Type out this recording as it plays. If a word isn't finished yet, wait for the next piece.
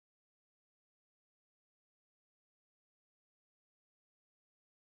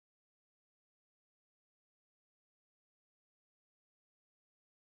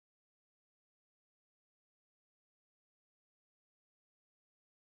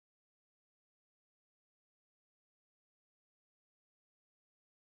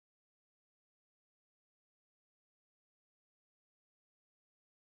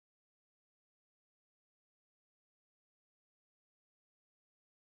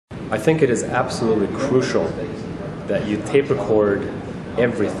I think it is absolutely crucial that you tape record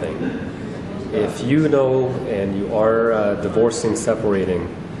everything. If you know and you are divorcing, separating,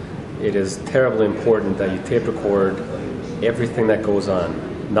 it is terribly important that you tape record everything that goes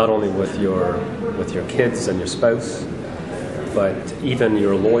on, not only with your kids and your spouse, but even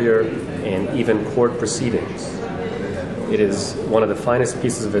your lawyer and even court proceedings. It is one of the finest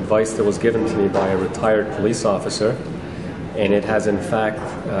pieces of advice that was given to me by a retired police officer, and it has in fact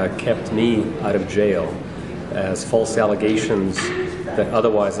kept me out of jail, as false allegations that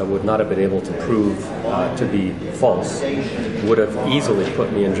otherwise I would not have been able to prove to be false would have easily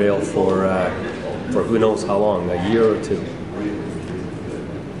put me in jail for who knows how long, a year or two.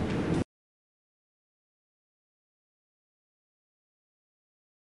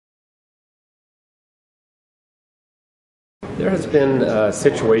 There has been a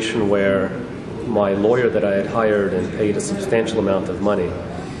situation where my lawyer that I had hired and paid a substantial amount of money,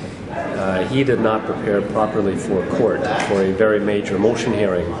 he did not prepare properly for court for a very major motion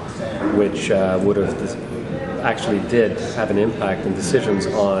hearing, which would have actually did have an impact in decisions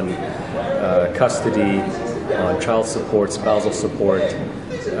on custody, on child support, spousal support,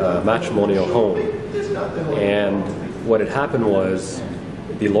 matrimonial home. And what had happened was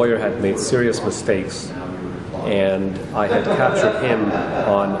the lawyer had made serious mistakes, and I had captured him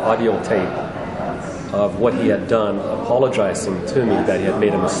on audio tape of what he had done, apologizing to me that he had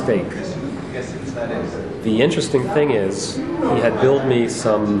made a mistake. The interesting thing is, he had billed me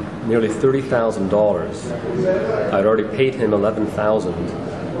some nearly $30,000. I'd already paid him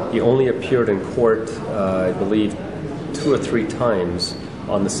 $11,000. He only appeared in court, I believe, 2 or 3 times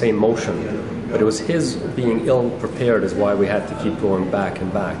on the same motion. But it was his being ill-prepared is why we had to keep going back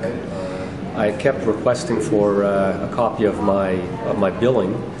and back. I kept requesting for a copy of my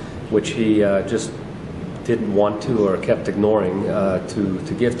billing, which he just didn't want to or kept ignoring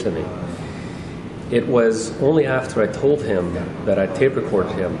to give to me. It was only after I told him that I tape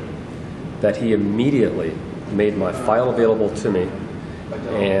recorded him that he immediately made my file available to me,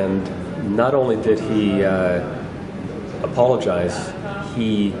 and not only did he apologize,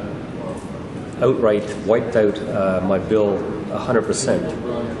 he outright wiped out my bill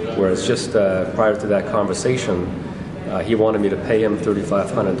 100%, whereas just prior to that conversation, he wanted me to pay him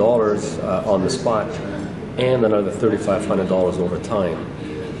 $3,500 on the spot and another $3,500 over time.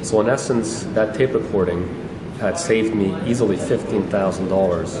 So in essence, that tape recording had saved me easily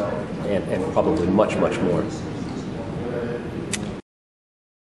 $15,000 and probably much, much more.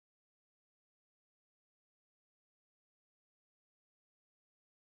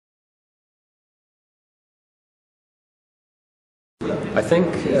 I think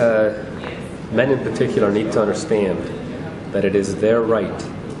men in particular need to understand that it is their right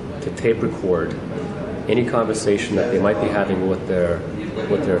to tape record any conversation that they might be having with their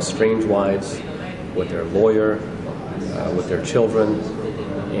estranged wives, with their lawyer, with their children,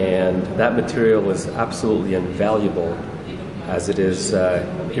 and that material is absolutely invaluable, as it is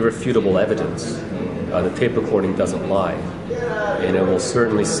irrefutable evidence. The tape recording doesn't lie, and it will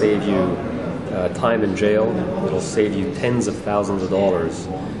certainly save you time in jail. It'll save you tens of thousands of dollars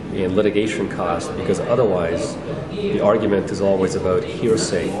in litigation costs, because otherwise the argument is always about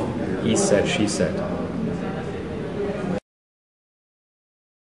hearsay, he said, she said.